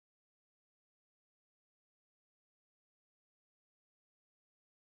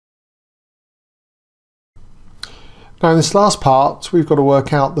Now in this last part we've got to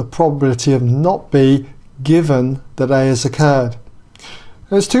work out the probability of not B given that A has occurred.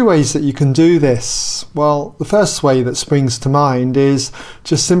 There's two ways that you can do this. Well, the first way that springs to mind is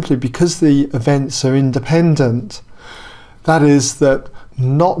just simply because the events are independent, that is that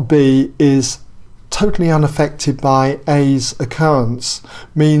not B is totally unaffected by A's occurrence,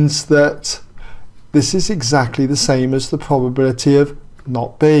 means that this is exactly the same as the probability of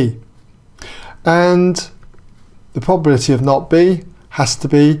not B. And the probability of not B has to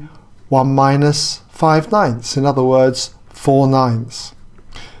be 1 minus 5/9, in other words 4/9.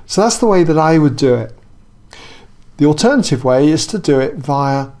 So that's the way that I would do it. The alternative way is to do it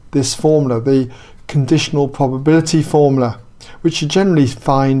via this formula, the conditional probability formula, which you generally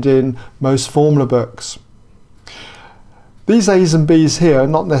find in most formula books. These A's and B's here are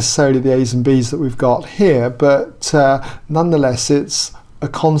not necessarily the A's and B's that we've got here, but nonetheless it's a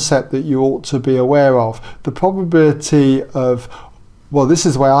concept that you ought to be aware of. The probability of, well, this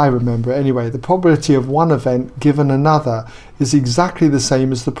is the way I remember it anyway, the probability of one event given another is exactly the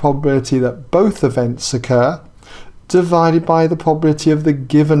same as the probability that both events occur divided by the probability of the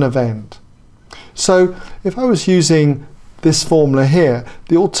given event. So if I was using this formula here,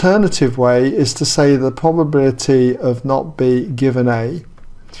 the alternative way is to say the probability of not B given A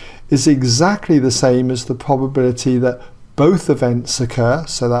is exactly the same as the probability that both events occur,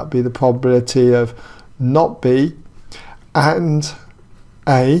 so that would be the probability of not B and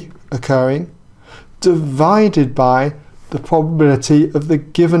A occurring, divided by the probability of the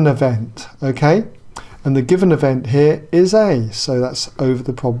given event, okay? And the given event here is A, so that's over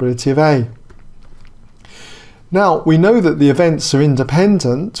the probability of A. Now, we know that the events are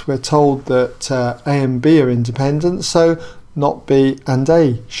independent. We're told that A and B are independent, so not B and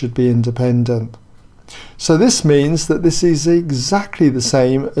A should be independent. So this means that this is exactly the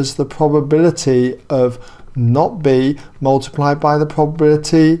same as the probability of not B multiplied by the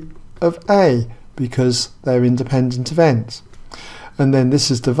probability of A, because they're independent events. And then this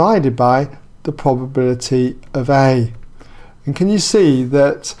is divided by the probability of A. And can you see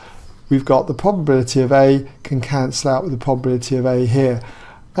that we've got the probability of A can cancel out with the probability of A here,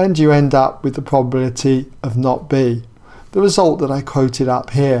 and you end up with the probability of not B, the result that I quoted up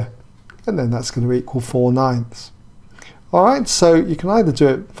here, and then that's going to equal 4/9. Alright, so you can either do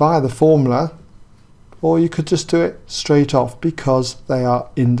it via the formula or you could just do it straight off because they are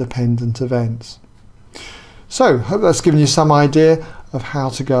independent events. So, hope that's given you some idea of how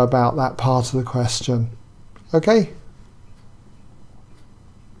to go about that part of the question. Okay?